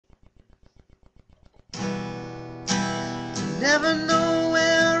never know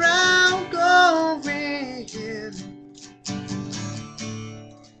where I'm going.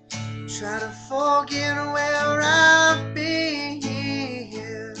 Try to forget where I've been.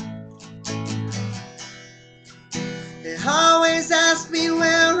 They always ask me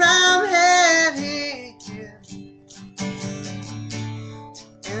where I'm heading,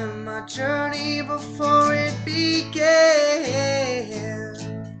 and my journey before it began.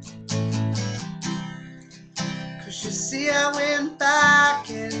 'Cause you see, I went back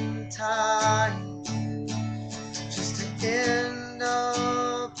in time just to end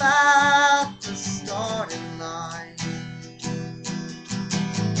up at the starting line.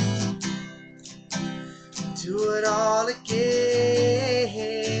 Do it all again.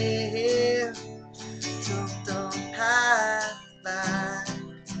 Took the path back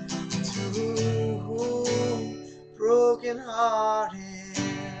to broken hearted.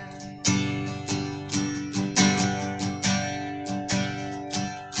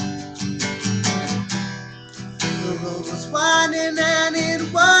 The road was winding and it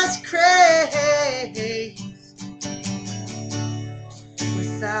was crazy,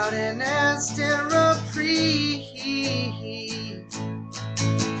 without an instant reprieve.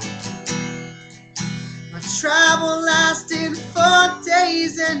 My travel lasted for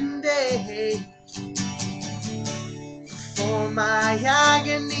days and days before my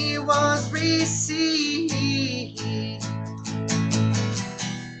agony was received.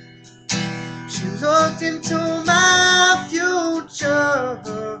 She looked into my future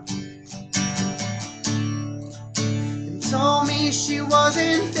and told me she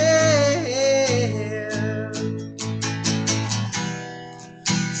wasn't there.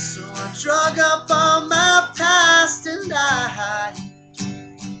 So I drug up all my past and I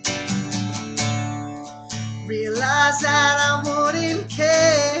realized that I wouldn't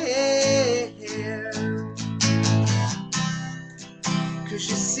care. 'Cause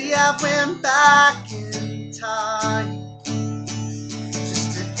you see, I went back in time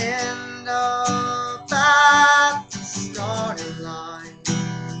just to end up at the starting line.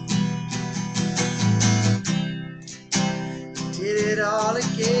 Did it all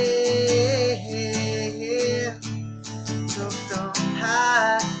again. Took the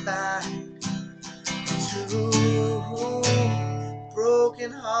path back to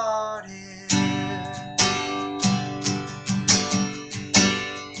broken hearted.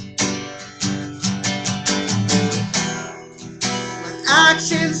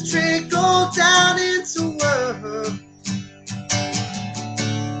 Actions trickle down into work,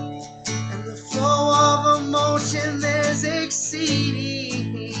 and the flow of emotion is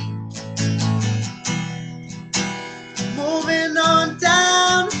exceeding. Moving on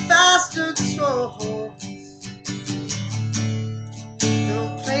down faster towards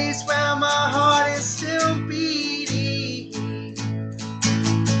the place where my heart is still beating.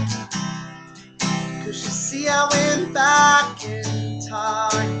 'Cause you see, I went back in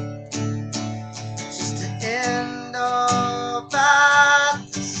time just to end up at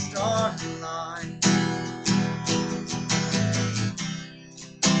the starting line.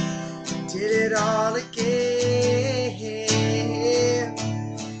 Did it all again.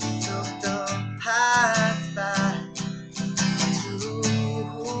 Took the path back to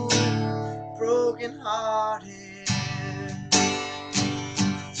broken hearted.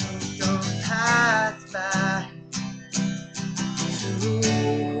 Took the path back to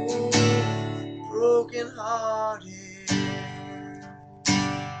broken hearted.